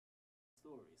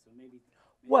So maybe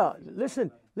Well, if you could talk listen,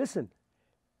 about it. listen.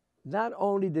 Not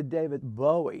only did David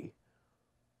Bowie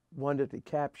wanted to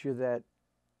capture that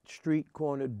street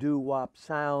corner doo-wop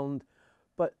sound,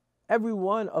 but every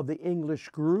one of the English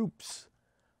groups,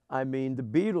 I mean, the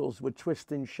Beatles with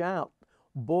Twist and Shout,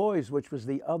 Boys, which was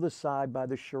the other side by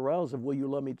the Shirelles of Will You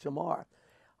Love Me Tomorrow.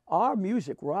 Our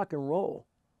music, rock and roll,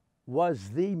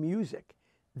 was the music.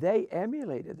 They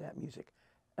emulated that music.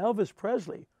 Elvis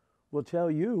Presley will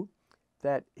tell you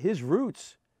that his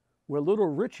roots were Little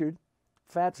Richard,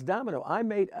 Fats Domino. I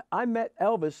met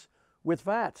Elvis with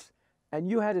Fats,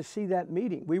 and you had to see that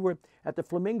meeting. We were at the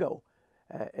Flamingo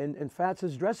in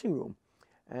Fats's dressing room,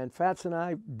 and Fats and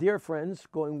I, dear friends,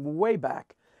 going way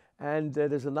back. And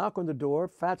there's a knock on the door.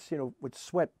 Fats, would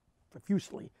sweat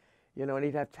profusely, and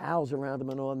he'd have towels around him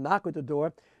and all. Knock at the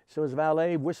door. So his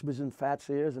valet whispers in Fats'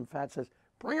 ears, and Fats says,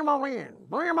 "Bring him all in,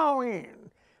 bring him all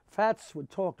in." Fats would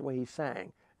talk the way he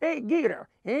sang. "Hey, Gator,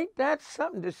 ain't that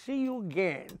something to see you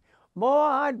again? Boy,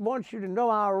 I want you to know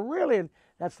how really,"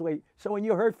 that's the way. So when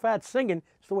you heard Fats singing,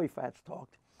 it's the way Fats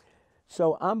talked.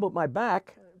 So I'm with my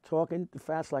back talking to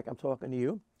Fats like I'm talking to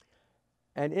you.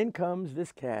 And in comes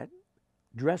this cat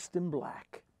dressed in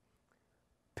black,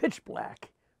 pitch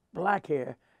black, black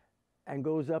hair, and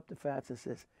goes up to Fats and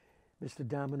says, "Mr.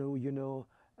 Domino,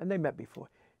 and they met before.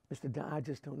 Mr. I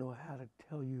just don't know how to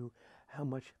tell you how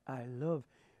much I love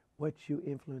what you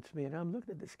influenced me." And I'm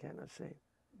looking at this cat and I say,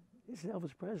 "This is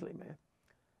Elvis Presley, man."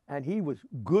 And he was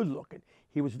good looking.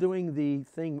 He was doing the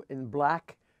thing in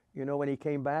black, when he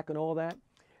came back and all that.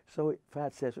 So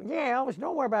Fats says, "Yeah, Elvis,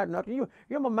 don't worry about nothing.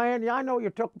 You're my man. Yeah, I know you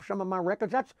took some of my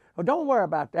records. Don't worry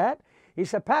about that." He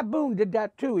said, "Pat Boone did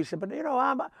that too." He said, "But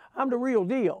I'm the real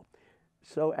deal."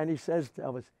 So, and he says to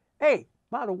Elvis, "Hey,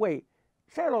 by the way,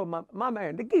 say hello to my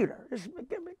man, the Geeter.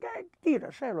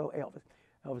 Geeter, say hello, Elvis."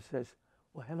 Elvis says,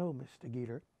 "Well, hello, Mr.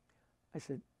 Geeter." I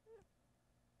said,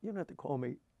 "You don't have to call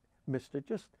me Mr.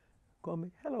 Just call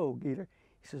me hello, Geeter."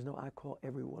 He says, "No, I call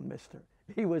everyone Mr."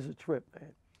 He was a trip,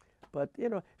 man. But,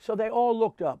 so they all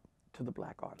looked up to the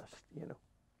black artist,